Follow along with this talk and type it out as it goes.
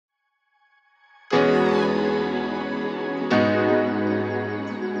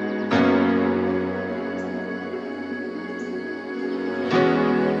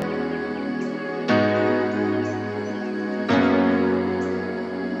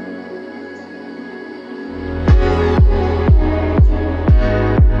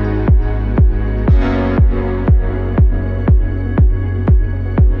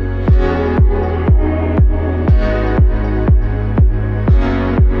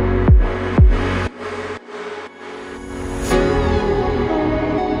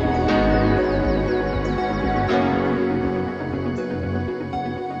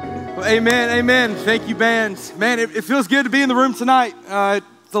Amen, amen. Thank you, band. Man, it feels good to be in the room tonight.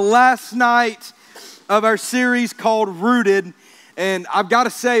 It's the last night of our series called Rooted. And I've got to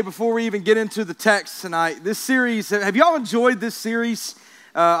say, before we even get into the text tonight, this series, have y'all enjoyed this series?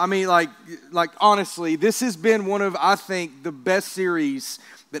 Honestly, this has been one of, I think, the best series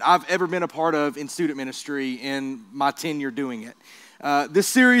that I've ever been a part of in student ministry in my tenure doing it. This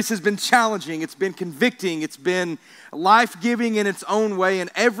series has been challenging, it's been convicting, it's been life-giving in its own way, and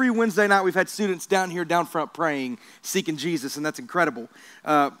every Wednesday night we've had students down front praying, seeking Jesus, and that's incredible.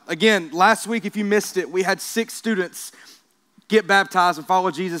 Again, last week, if you missed it, we had 6 students get baptized and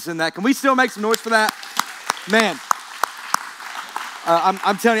follow Jesus in that. Can we still make some noise for that? Man,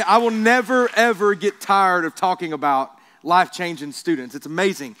 I'm telling you, I will never, ever get tired of talking about life-changing students. It's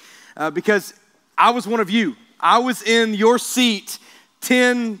amazing because I was one of you. I was in your seat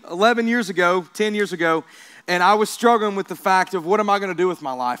 10 years ago, and I was struggling with the fact of what am I going to do with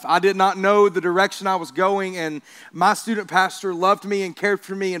my life? I did not know the direction I was going, and my student pastor loved me and cared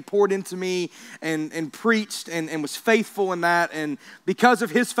for me and poured into me and preached and was faithful in that. And because of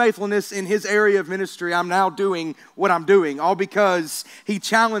his faithfulness in his area of ministry, I'm now doing what I'm doing, all because he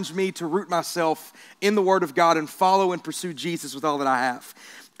challenged me to root myself in the Word of God and follow and pursue Jesus with all that I have.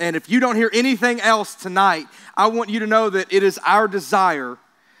 And if you don't hear anything else tonight, I want you to know that it is our desire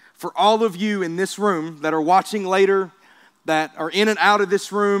for all of you in this room that are watching later, that are in and out of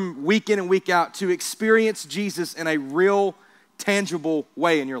this room week in and week out, to experience Jesus in a real, tangible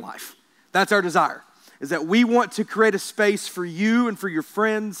way in your life. That's our desire, is that we want to create a space for you and for your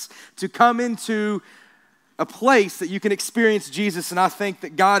friends to come into a place that you can experience Jesus, and I think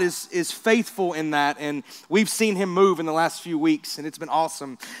that God is faithful in that, and we've seen him move in the last few weeks, and it's been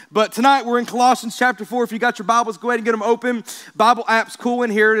awesome. But tonight, we're in Colossians chapter 4. If you got your Bibles, go ahead and get them open. Bible app's cool in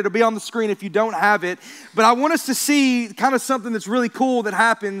here. It'll be on the screen if you don't have it. But I want us to see kind of something that's really cool that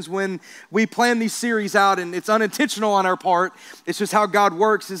happens when we plan these series out, and it's unintentional on our part. It's just how God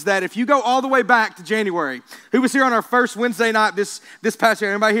works, is that if you go all the way back to January, who was here on our first Wednesday night this past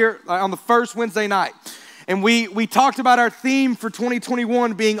year? Anybody here on the first Wednesday night? And we talked about our theme for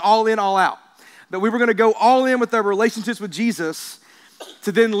 2021 being all in, all out. That we were going to go all in with our relationships with Jesus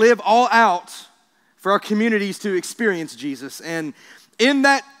to then live all out for our communities to experience Jesus. And in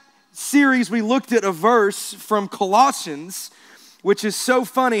that series, we looked at a verse from Colossians, which is so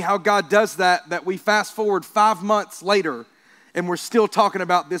funny how God does that we fast forward 5 months later and we're still talking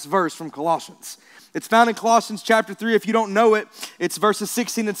about this verse from Colossians. It's found in Colossians chapter 3. If you don't know it, it's verses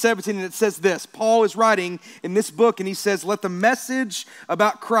 16 and 17, and it says this. Paul is writing in this book, and he says, "Let the message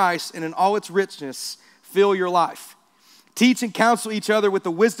about Christ and in all its richness fill your life. Teach and counsel each other with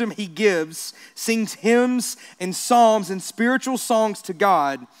the wisdom he gives. Sing hymns and psalms and spiritual songs to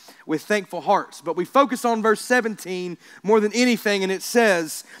God with thankful hearts." But we focus on verse 17 more than anything, and it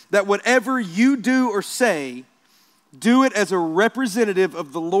says that whatever you do or say, do it as a representative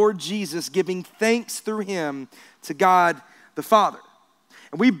of the Lord Jesus, giving thanks through him to God the Father.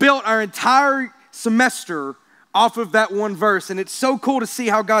 And we built our entire semester off of that one verse, and it's so cool to see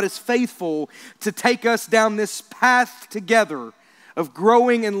how God is faithful to take us down this path together of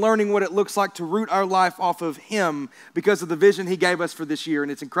growing and learning what it looks like to root our life off of him because of the vision he gave us for this year,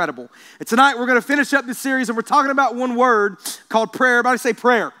 and it's incredible. And tonight we're going to finish up this series, and we're talking about one word called prayer. Everybody say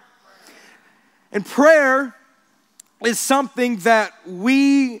prayer. And prayer is something that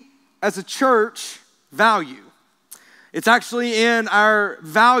we as a church value. It's actually in our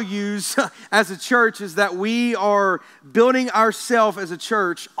values as a church, is that we are building ourselves as a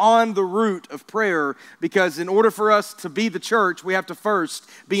church on the root of prayer, because in order for us to be the church, we have to first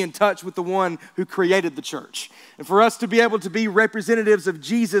be in touch with the one who created the church. And for us to be able to be representatives of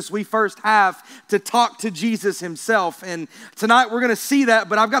Jesus, we first have to talk to Jesus himself. And tonight we're going to see that,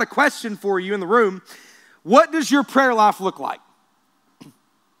 but I've got a question for you in the room. What does your prayer life look like?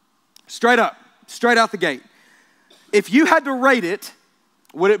 Straight up, straight out the gate. If you had to rate it,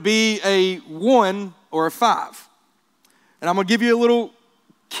 would it be a 1 or a 5? And I'm going to give you a little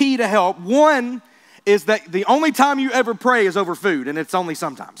key to help. 1 is that the only time you ever pray is over food, and it's only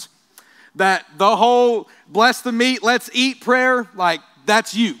sometimes. That the whole bless the meat, let's eat prayer, like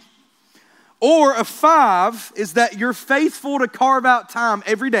that's you. Or a 5 is that you're faithful to carve out time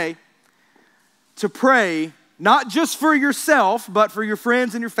every day to pray, not just for yourself, but for your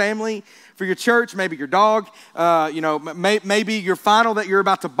friends and your family, for your church, maybe your dog, maybe your final that you're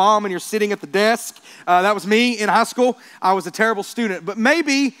about to bomb and you're sitting at the desk. That was me in high school. I was a terrible student, but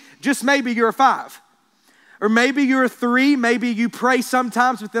maybe, just maybe, you're a 5. Or maybe you're a 3. Maybe you pray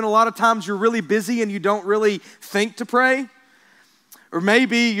sometimes, but then a lot of times you're really busy and you don't really think to pray. Or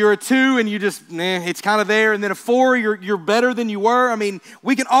maybe you're a 2 and you just, it's kind of there. And then a 4, you're better than you were. I mean,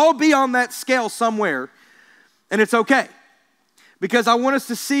 we can all be on that scale somewhere, and it's okay. Because I want us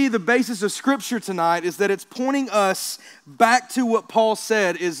to see the basis of Scripture tonight is that it's pointing us back to what Paul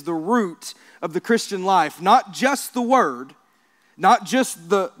said is the root of the Christian life. Not just the word, not just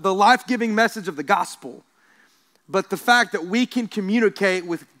the life-giving message of the gospel, but the fact that we can communicate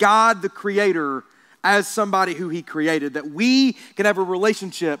with God the Creator as somebody who He created, that we can have a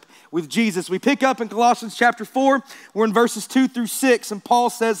relationship with Jesus. We pick up in Colossians chapter 4, we're in verses 2 through 6, and Paul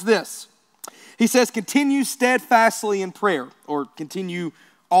says this. He says, continue steadfastly in prayer, or continue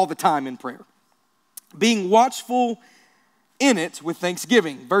all the time in prayer, being watchful in it with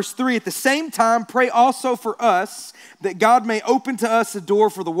thanksgiving. Verse 3, at the same time, pray also for us that God may open to us a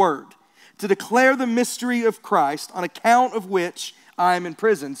door for the word, to declare the mystery of Christ, on account of which I am in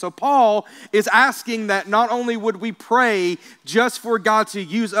prison. So Paul is asking that not only would we pray just for God to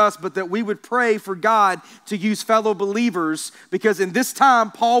use us, but that we would pray for God to use fellow believers, because in this time,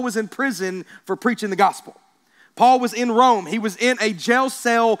 Paul was in prison for preaching the gospel. Paul was in Rome. He was in a jail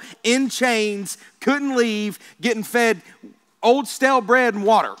cell in chains, couldn't leave, getting fed old stale bread and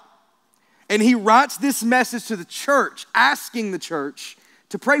water. And he writes this message to the church, asking the church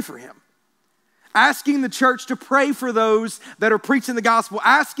to pray for him. Asking the church to pray for those that are preaching the gospel.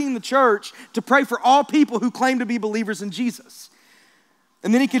 Asking the church to pray for all people who claim to be believers in Jesus.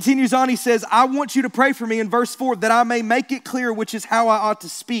 And then he continues on, he says, I want you to pray for me in verse 4, that I may make it clear which is how I ought to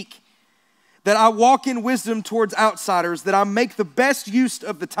speak. That I walk in wisdom towards outsiders, that I make the best use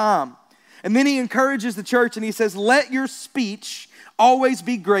of the time. And then he encourages the church and he says, let your speech always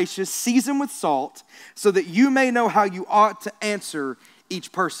be gracious, seasoned with salt, so that you may know how you ought to answer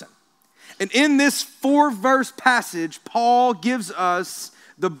each person. And in this 4-verse passage, Paul gives us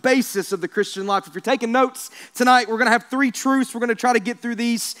the basis of the Christian life. If you're taking notes tonight, we're going to have 3 truths. We're going to try to get through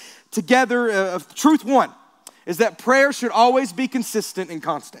these together. Truth 1 is that prayer should always be consistent and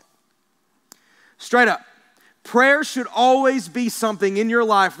constant. Straight up. Prayer should always be something in your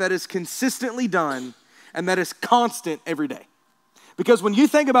life that is consistently done and that is constant every day. Because when you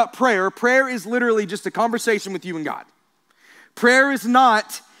think about prayer, prayer is literally just a conversation with you and God. Prayer is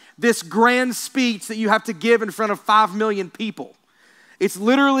not this grand speech that you have to give in front of 5 million people. It's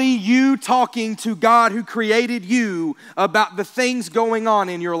literally you talking to God who created you about the things going on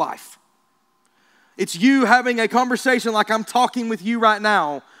in your life. It's you having a conversation like I'm talking with you right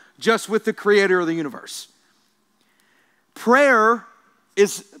now, just with the creator of the universe. Prayer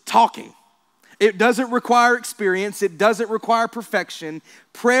is talking. It doesn't require experience. It doesn't require perfection.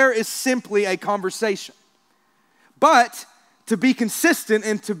 Prayer is simply a conversation. But to be consistent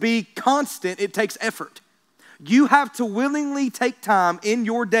and to be constant, it takes effort. You have to willingly take time in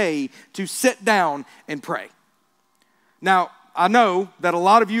your day to sit down and pray. Now, I know that a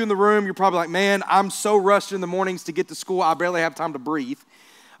lot of you in the room, you're probably like, man, I'm so rushed in the mornings to get to school, I barely have time to breathe.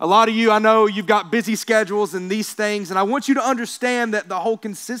 A lot of you, I know you've got busy schedules and these things, and I want you to understand that the whole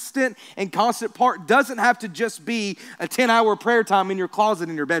consistent and constant part doesn't have to just be a 10-hour prayer time in your closet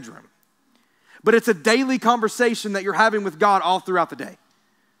in your bedroom. But it's a daily conversation that you're having with God all throughout the day.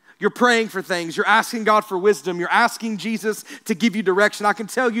 You're praying for things. You're asking God for wisdom. You're asking Jesus to give you direction. I can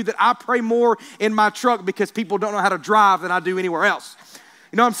tell you that I pray more in my truck because people don't know how to drive than I do anywhere else.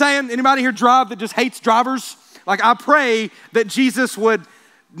 You know what I'm saying? Anybody here drive that just hates drivers? Like, I pray that Jesus would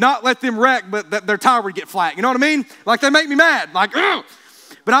not let them wreck, but that their tire would get flat. You know what I mean? Like, they make me mad. Like, ugh.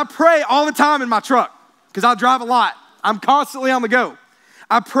 But I pray all the time in my truck because I drive a lot. I'm constantly on the go.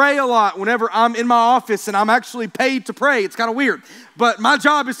 I pray a lot whenever I'm in my office and I'm actually paid to pray. It's kind of weird. But my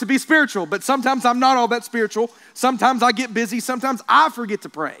job is to be spiritual. But sometimes I'm not all that spiritual. Sometimes I get busy. Sometimes I forget to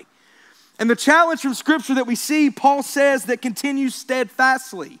pray. And the challenge from Scripture that we see, Paul says that continue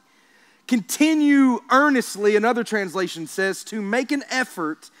steadfastly. Continue earnestly, another translation says, to make an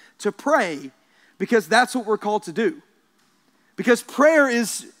effort to pray, because that's what we're called to do. Because prayer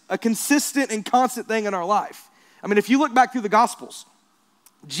is a consistent and constant thing in our life. I mean, if you look back through the Gospels,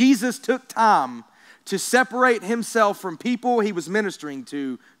 Jesus took time to separate himself from people he was ministering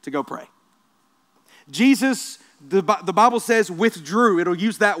to go pray. Jesus, the Bible says, withdrew. It'll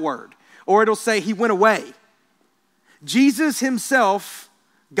use that word. Or it'll say he went away. Jesus himself,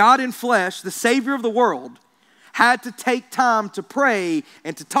 God in flesh, the Savior of the world, had to take time to pray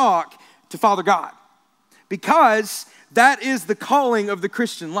and to talk to Father God. Because that is the calling of the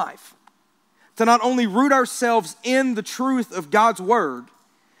Christian life. To not only root ourselves in the truth of God's word,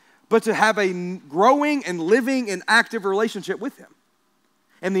 but to have a growing and living and active relationship with him.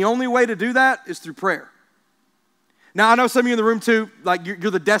 And the only way to do that is through prayer. Now, I know some of you in the room too, like you're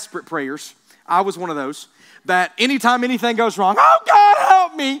the desperate prayers. I was one of those. That anytime anything goes wrong, oh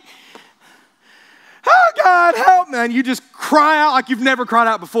help me. Oh, God, help me. And you just cry out like you've never cried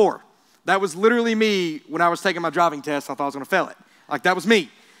out before. That was literally me when I was taking my driving test. I thought I was going to fail it. Like, that was me.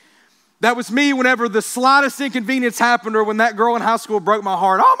 That was me whenever the slightest inconvenience happened or when that girl in high school broke my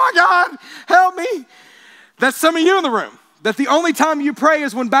heart. Oh, my God, help me. That's some of you in the room. That the only time you pray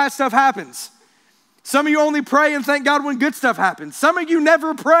is when bad stuff happens. Some of you only pray and thank God when good stuff happens. Some of you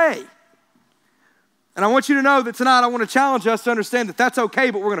never pray. And I want you to know that tonight I want to challenge us to understand that that's okay,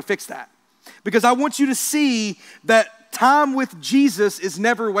 but we're going to fix that. Because I want you to see that time with Jesus is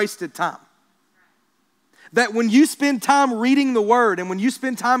never wasted time. That when you spend time reading the Word and when you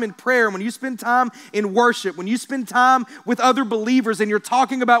spend time in prayer, and when you spend time in worship, when you spend time with other believers and you're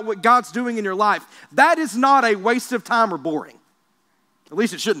talking about what God's doing in your life, that is not a waste of time or boring. At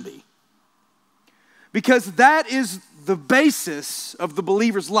least it shouldn't be. Because that is the basis of the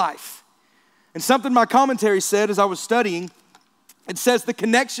believer's life. And something my commentary said as I was studying, it says the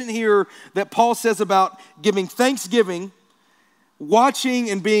connection here that Paul says about giving thanksgiving, watching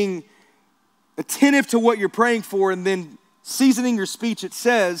and being attentive to what you're praying for, and then seasoning your speech. It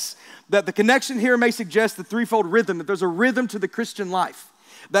says that the connection here may suggest the threefold rhythm, that there's a rhythm to the Christian life,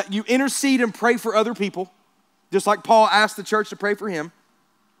 that you intercede and pray for other people, just like Paul asked the church to pray for him.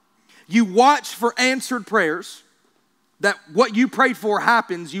 You watch for answered prayers, that what you prayed for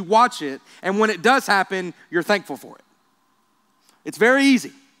happens, you watch it, and when it does happen, you're thankful for it. It's very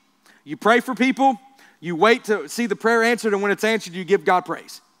easy. You pray for people, you wait to see the prayer answered, and when it's answered, you give God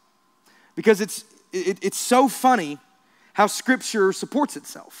praise. Because it's so funny how Scripture supports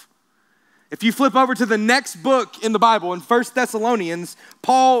itself. If you flip over to the next book in the Bible, in 1 Thessalonians,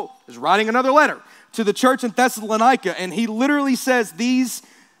 Paul is writing another letter to the church in Thessalonica, and he literally says these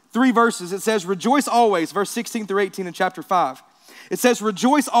 3 verses. It says, rejoice always, verse 16 through 18 in chapter 5. It says,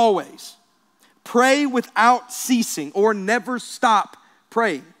 rejoice always, pray without ceasing, or never stop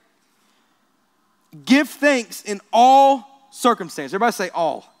praying. Give thanks in all circumstances. Everybody say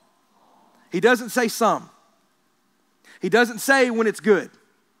all. He doesn't say some. He doesn't say when it's good.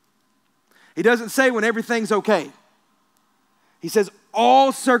 He doesn't say when everything's okay. He says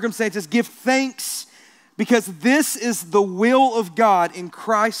all circumstances, give thanks, because this is the will of God in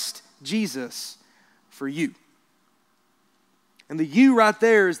Christ Jesus for you. And the you right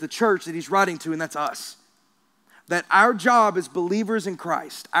there is the church that he's writing to, and that's us. That our job as believers in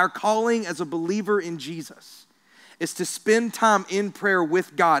Christ, our calling as a believer in Jesus, is to spend time in prayer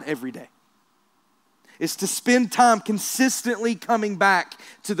with God every day. Is to spend time consistently coming back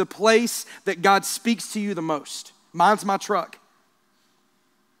to the place that God speaks to you the most. Mine's my truck.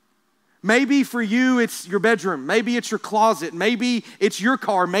 Maybe for you, it's your bedroom. Maybe it's your closet. Maybe it's your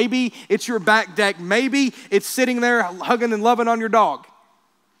car. Maybe it's your back deck. Maybe it's sitting there hugging and loving on your dog.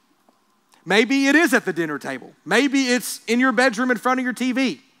 Maybe it is at the dinner table. Maybe it's in your bedroom in front of your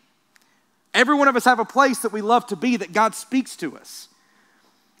TV. Every one of us have a place that we love to be, that God speaks to us.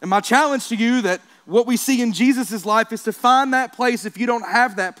 And my challenge to you, that what we see in Jesus' life, is to find that place if you don't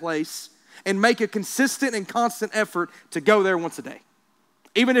have that place, and make a consistent and constant effort to go there once a day.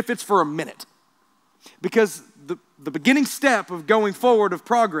 Even if it's for a minute. Because the beginning step of going forward, of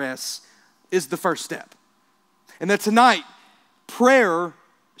progress, is the first step. And that tonight, prayer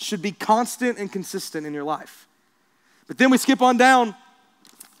should be constant and consistent in your life. But then we skip on down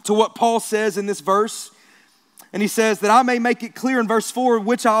to what Paul says in this verse. And he says that I may make it clear in verse 4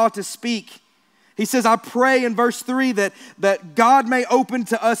 which I ought to speak. He says, I pray in verse 3 that God may open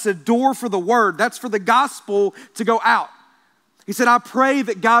to us a door for the word. That's for the gospel to go out. He said, I pray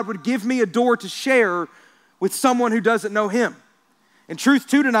that God would give me a door to share with someone who doesn't know him. And truth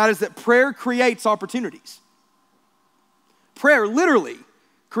too tonight is that prayer creates opportunities. Prayer literally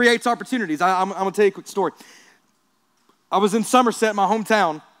creates opportunities. I'm going to tell you a quick story. I was in Somerset, my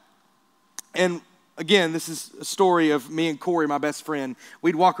hometown, and again, this is a story of me and Corey, my best friend.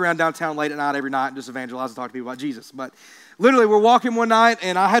 We'd walk around downtown late at night every night and just evangelize and talk to people about Jesus. But literally, we're walking one night,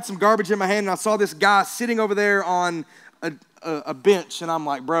 and I had some garbage in my hand, and I saw this guy sitting over there on a bench, and I'm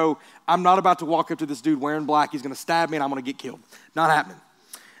like, bro, I'm not about to walk up to this dude wearing black. He's going to stab me, and I'm going to get killed. Not happening.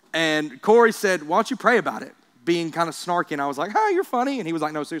 And Corey said, why don't you pray about it? Being kind of snarky, and I was like, oh, you're funny. And he was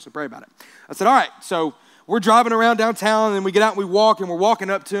like, no, seriously, pray about it. I said, all right. So we're driving around downtown, and we get out and we walk, and we're walking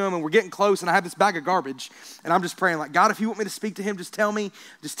up to him, and we're getting close, and I have this bag of garbage, and I'm just praying like, God, if you want me to speak to him, just tell me.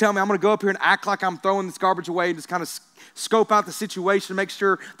 I'm going to go up here and act like I'm throwing this garbage away and just kind of scope out the situation, make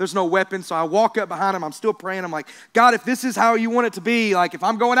sure there's no weapon. So I walk up behind him. I'm still praying. I'm like, God, if this is how you want it to be, like if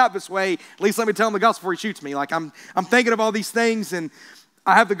I'm going out this way, at least let me tell him the gospel before he shoots me. Like I'm thinking of all these things, and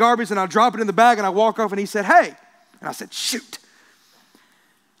I have the garbage, and I drop it in the bag, and I walk off, and he said, hey. And I said, shoot.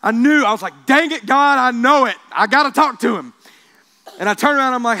 I was like, dang it, God, I know it. I got to talk to him. And I turn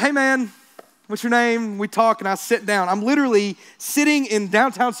around, I'm like, hey man, what's your name? We talk and I sit down. I'm literally sitting in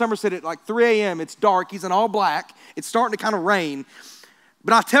downtown Somerset at like 3 a.m. It's dark, he's in all black. It's starting to kind of rain.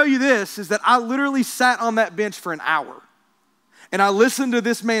 But I'll tell you this, is that I literally sat on that bench for an hour. And I listened to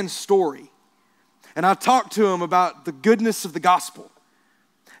this man's story. And I talked to him about the goodness of the gospel.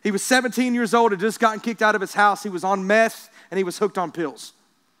 He was 17 years old, had just gotten kicked out of his house. He was on meth and he was hooked on pills.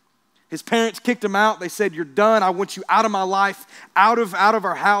 His parents kicked him out. They said, you're done. I want you out of my life, out of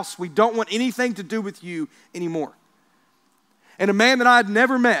our house. We don't want anything to do with you anymore. And a man that I had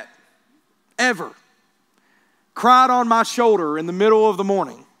never met, ever, cried on my shoulder in the middle of the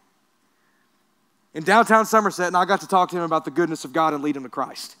morning in downtown Somerset, and I got to talk to him about the goodness of God and lead him to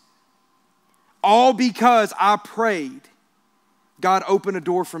Christ. All because I prayed, God opened a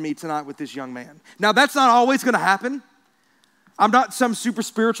door for me tonight with this young man. Now, that's not always going to happen. I'm not some super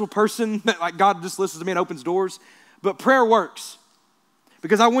spiritual person that like God just listens to me and opens doors, but prayer works.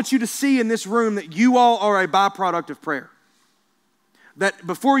 Because I want you to see in this room that you all are a byproduct of prayer. That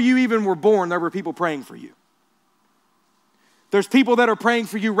before you even were born, there were people praying for you. There's people that are praying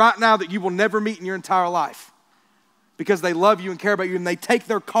for you right now that you will never meet in your entire life because they love you and care about you and they take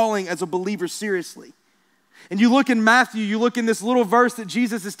their calling as a believer seriously. And you look in Matthew, you look in this little verse that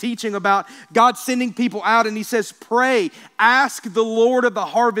Jesus is teaching about God sending people out, and he says, pray, ask the Lord of the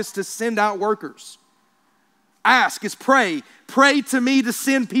harvest to send out workers. Ask is pray. Pray to me to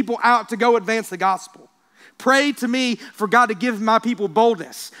send people out to go advance the gospel. Pray to me for God to give my people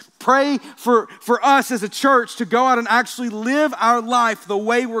boldness. Pray for us as a church to go out and actually live our life the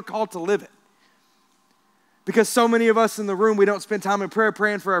way we're called to live it. Because so many of us in the room, we don't spend time in prayer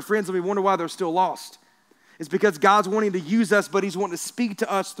praying for our friends and we wonder why they're still lost. It's because God's wanting to use us, but he's wanting to speak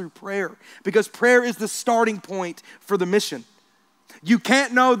to us through prayer. Because prayer is the starting point for the mission. You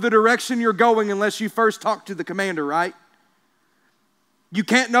can't know the direction you're going unless you first talk to the commander, right? You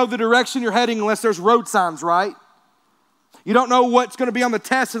can't know the direction you're heading unless there's road signs, right? You don't know what's going to be on the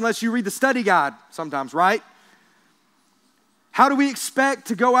test unless you read the study guide sometimes, right? How do we expect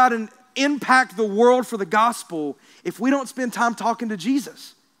to go out and impact the world for the gospel if we don't spend time talking to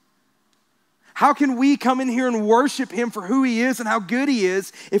Jesus? How can we come in here and worship him for who he is and how good he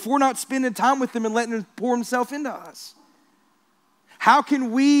is if we're not spending time with him and letting him pour himself into us? How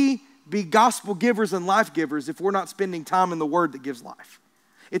can we be gospel givers and life givers if we're not spending time in the word that gives life?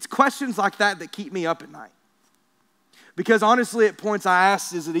 It's questions like that that keep me up at night. Because honestly, at points I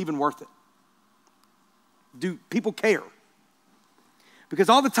ask, is it even worth it? Do people care? Because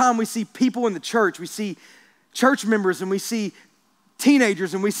all the time we see people in the church, we see church members and we see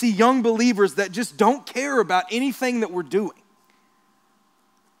teenagers and we see young believers that just don't care about anything that we're doing.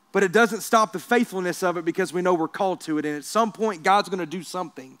 But it doesn't stop the faithfulness of it because we know we're called to it. And at some point, God's going to do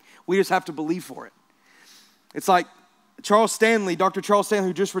something. We just have to believe for it. It's like Charles Stanley, Dr. Charles Stanley,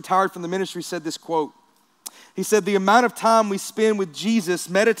 who just retired from the ministry, said this quote. He said, the amount of time we spend with Jesus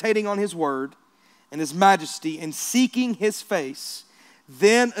meditating on his word and his majesty and seeking his face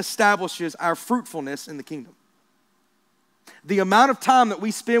then establishes our fruitfulness in the kingdom. The amount of time that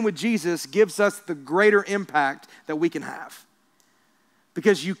we spend with Jesus gives us the greater impact that we can have.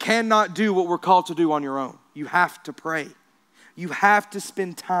 Because you cannot do what we're called to do on your own. You have to pray. You have to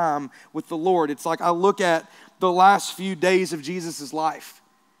spend time with the Lord. It's like I look at the last few days of Jesus' life.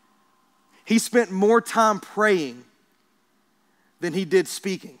 He spent more time praying than he did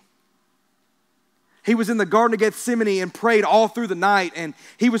speaking. He was in the Garden of Gethsemane and prayed all through the night, and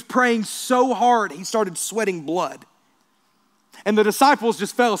he was praying so hard he started sweating blood. And the disciples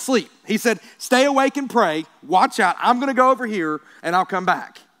just fell asleep. He said, stay awake and pray. Watch out. I'm going to go over here and I'll come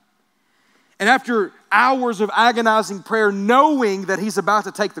back. And after hours of agonizing prayer, knowing that he's about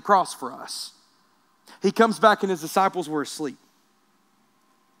to take the cross for us, he comes back and his disciples were asleep.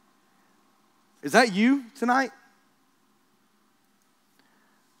 Is that you tonight?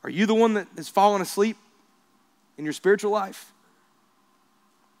 Are you the one that has fallen asleep in your spiritual life?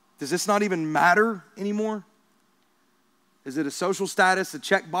 Does this not even matter anymore? Is it a social status, a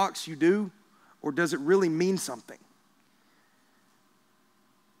checkbox you do, or does it really mean something?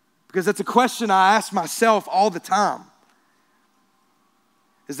 Because that's a question I ask myself all the time.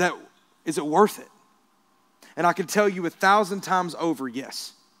 Is it worth it? And I can tell you 1,000 times over,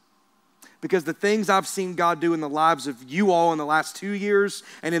 yes. Because the things I've seen God do in the lives of you all in the last 2 years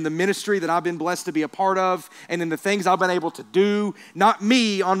and in the ministry that I've been blessed to be a part of and in the things I've been able to do, not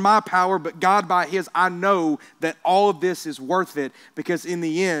me on my power, but God by his, I know that all of this is worth it because in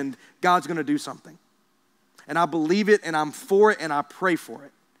the end, God's going to do something. And I believe it and I'm for it and I pray for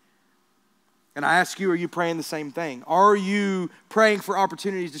it. And I ask you, are you praying the same thing? Are you praying for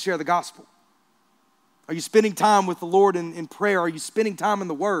opportunities to share the gospel? Are you spending time with the Lord in prayer? Are you spending time in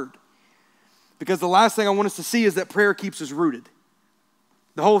the Word? Because the last thing I want us to see is that prayer keeps us rooted.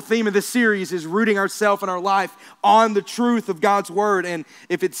 The whole theme of this series is rooting ourselves and our life on the truth of God's Word. And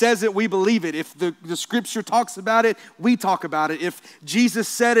if it says it, we believe it. If the Scripture talks about it, we talk about it. If Jesus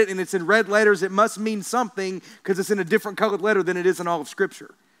said it and it's in red letters, it must mean something because it's in a different colored letter than it is in all of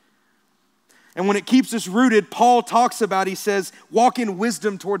Scripture. And when it keeps us rooted, Paul talks about, he says, walk in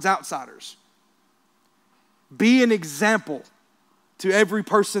wisdom towards outsiders. Be an example to every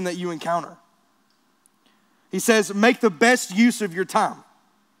person that you encounter. He says, make the best use of your time.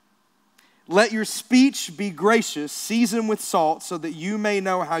 Let your speech be gracious, seasoned with salt, so that you may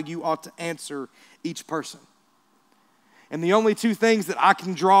know how you ought to answer each person. And the only two things that I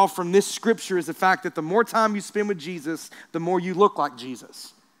can draw from this scripture is the fact that the more time you spend with Jesus, the more you look like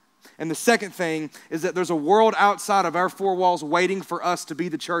Jesus. And the second thing is that there's a world outside of our four walls waiting for us to be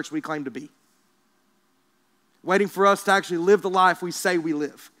the church we claim to be. Waiting for us to actually live the life we say we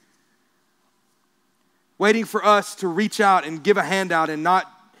live. Waiting for us to reach out and give a handout and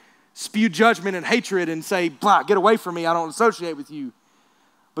not spew judgment and hatred and say, blah, get away from me, I don't associate with you.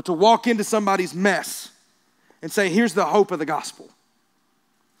 But to walk into somebody's mess and say, here's the hope of the gospel.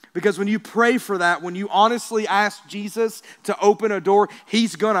 Because when you pray for that, when you honestly ask Jesus to open a door,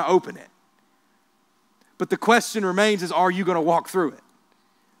 he's going to open it. But the question remains is, are you going to walk through it?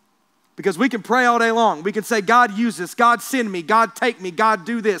 Because we can pray all day long. We can say, God, use this. God, send me. God, take me. God,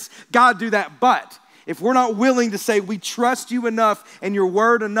 do this. God, do that. But if we're not willing to say we trust you enough and your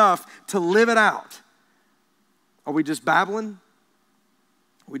word enough to live it out, are we just babbling?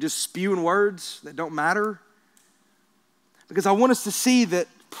 Are we just spewing words that don't matter? Because I want us to see that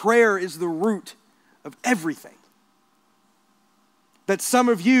prayer is the root of everything. That some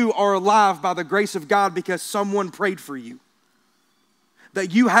of you are alive by the grace of God because someone prayed for you.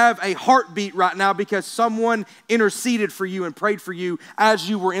 That you have a heartbeat right now because someone interceded for you and prayed for you as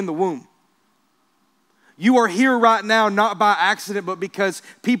you were in the womb. You are here right now not by accident, but because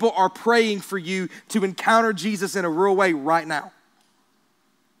people are praying for you to encounter Jesus in a real way right now.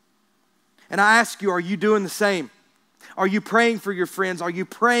 And I ask you, are you doing the same? Are you praying for your friends? Are you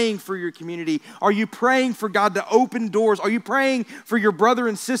praying for your community? Are you praying for God to open doors? Are you praying for your brother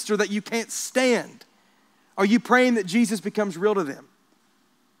and sister that you can't stand? Are you praying that Jesus becomes real to them?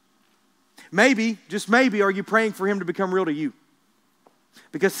 Maybe, just maybe, are you praying for him to become real to you?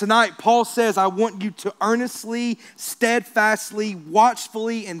 Because tonight, Paul says, I want you to earnestly, steadfastly,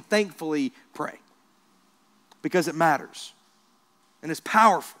 watchfully, and thankfully pray. Because it matters. And it's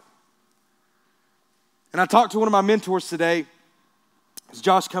powerful. And I talked to one of my mentors today. As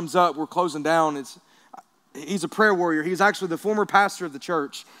Josh comes up, we're closing down. He's a prayer warrior. He's actually the former pastor of the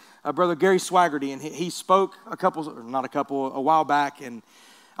church, Brother Gary Swaggerty. And he spoke a while back. And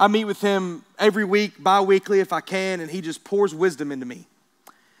I meet with him every week, bi-weekly if I can, and he just pours wisdom into me.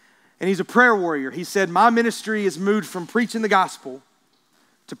 And he's a prayer warrior. He said, my ministry is moved from preaching the gospel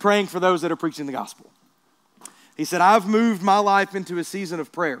to praying for those that are preaching the gospel. He said, I've moved my life into a season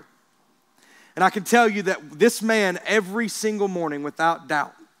of prayer. And I can tell you that this man, every single morning, without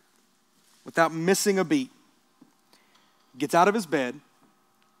doubt, without missing a beat, gets out of his bed,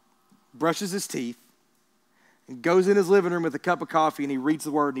 brushes his teeth, and goes in his living room with a cup of coffee, and he reads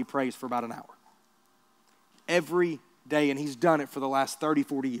the word and he prays for about an hour. Every day, and he's done it for the last 30,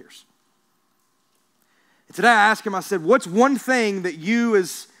 40 years. And today I asked him, I said, what's one thing that you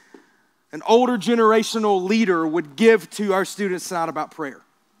as an older generational leader would give to our students tonight about prayer?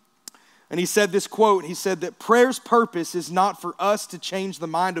 And he said this quote, he said that prayer's purpose is not for us to change the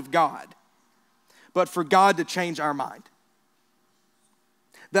mind of God, but for God to change our mind.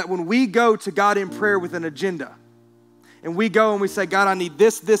 That when we go to God in prayer with an agenda, and we go and we say, God, I need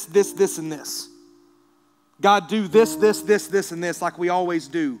this, this, this, this, and this. God, do this, this, this, this, and this, like we always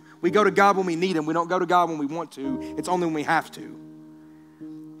do. We go to God when we need him. We don't go to God when we want to. It's only when we have to.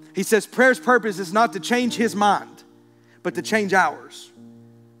 He says prayer's purpose is not to change his mind, but to change ours.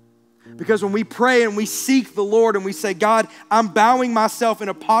 Because when we pray and we seek the Lord and we say, God, I'm bowing myself in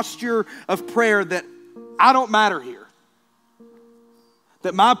a posture of prayer that I don't matter here.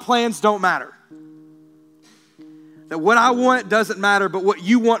 That my plans don't matter. That what I want doesn't matter, but what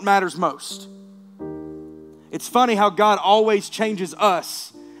you want matters most. It's funny how God always changes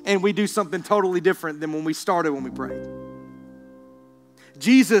us and we do something totally different than when we started when we prayed.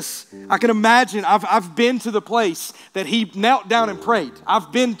 Jesus, I can imagine, I've been to the place that he knelt down and prayed.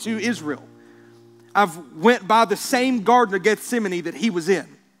 I've been to Israel. I've went by the same Garden of Gethsemane that he was in.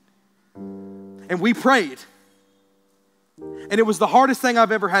 And we prayed. And it was the hardest thing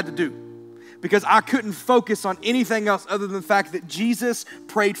I've ever had to do because I couldn't focus on anything else other than the fact that Jesus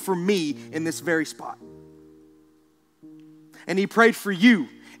prayed for me in this very spot. And he prayed for you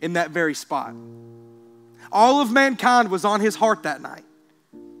in that very spot. All of mankind was on his heart that night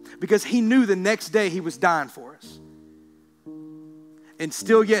because he knew the next day he was dying for us. And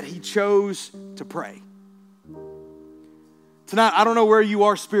still yet he chose to pray. Tonight, I don't know where you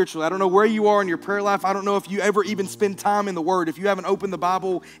are spiritually. I don't know where you are in your prayer life. I don't know if you ever even spend time in the Word, if you haven't opened the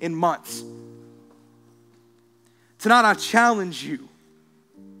Bible in months. Tonight, I challenge you,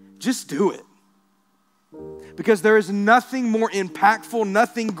 just do it. Because there is nothing more impactful,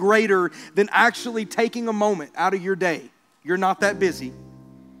 nothing greater than actually taking a moment out of your day. You're not that busy.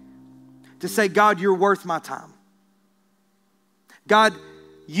 To say, God, you're worth my time. God,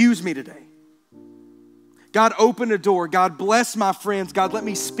 use me today. God, open a door. God, bless my friends. God, let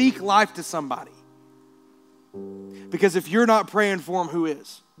me speak life to somebody. Because if you're not praying for them, who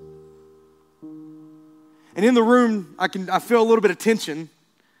is? And in the room, I feel a little bit of tension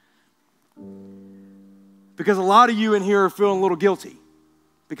because a lot of you in here are feeling a little guilty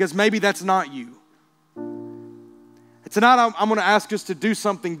because maybe that's not you. Tonight, I'm going to ask us to do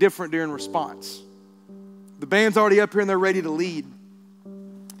something different during response. The band's already up here and they're ready to lead.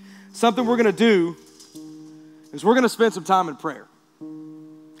 Something we're going to do is we're going to spend some time in prayer.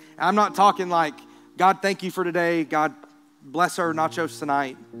 I'm not talking like, God, thank you for today. God, bless our nachos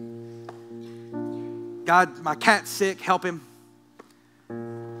tonight. God, my cat's sick, help him.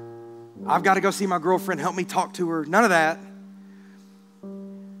 I've got to go see my girlfriend, help me talk to her. None of that.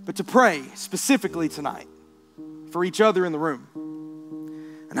 But to pray specifically tonight for each other in the room.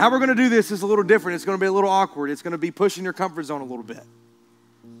 And how we're going to do this is a little different. It's going to be a little awkward. It's going to be pushing your comfort zone a little bit.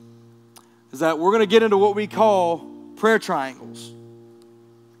 Is that we're going to get into what we call prayer triangles.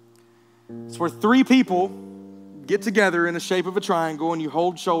 It's where three people get together in the shape of a triangle and you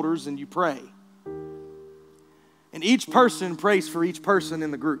hold shoulders and you pray. And each person prays for each person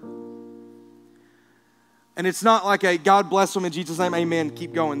in the group. And it's not like a God bless them in Jesus' name, amen,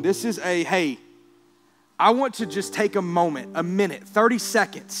 keep going. This is a, hey, I want to just take a moment, a minute, 30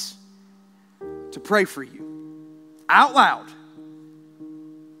 seconds to pray for you out loud.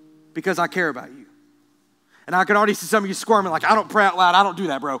 Because I care about you. And I can already see some of you squirming like, I don't pray out loud. I don't do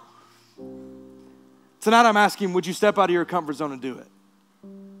that, bro. Tonight I'm asking, would you step out of your comfort zone and do it?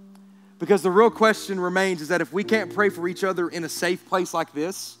 Because the real question remains is that if we can't pray for each other in a safe place like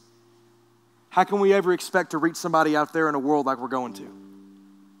this, how can we ever expect to reach somebody out there in a world like we're going to?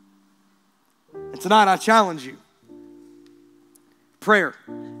 And tonight I challenge you. Prayer,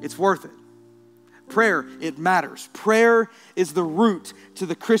 it's worth it. Prayer, it matters. Prayer is the root to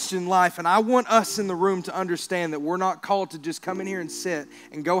the Christian life. And I want us in the room to understand that we're not called to just come in here and sit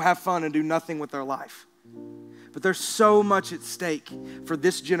and go have fun and do nothing with our life. But there's so much at stake for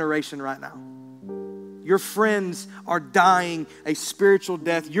this generation right now. Your friends are dying a spiritual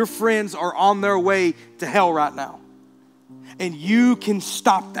death. Your friends are on their way to hell right now. And you can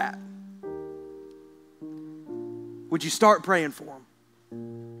stop that. Would you start praying for them?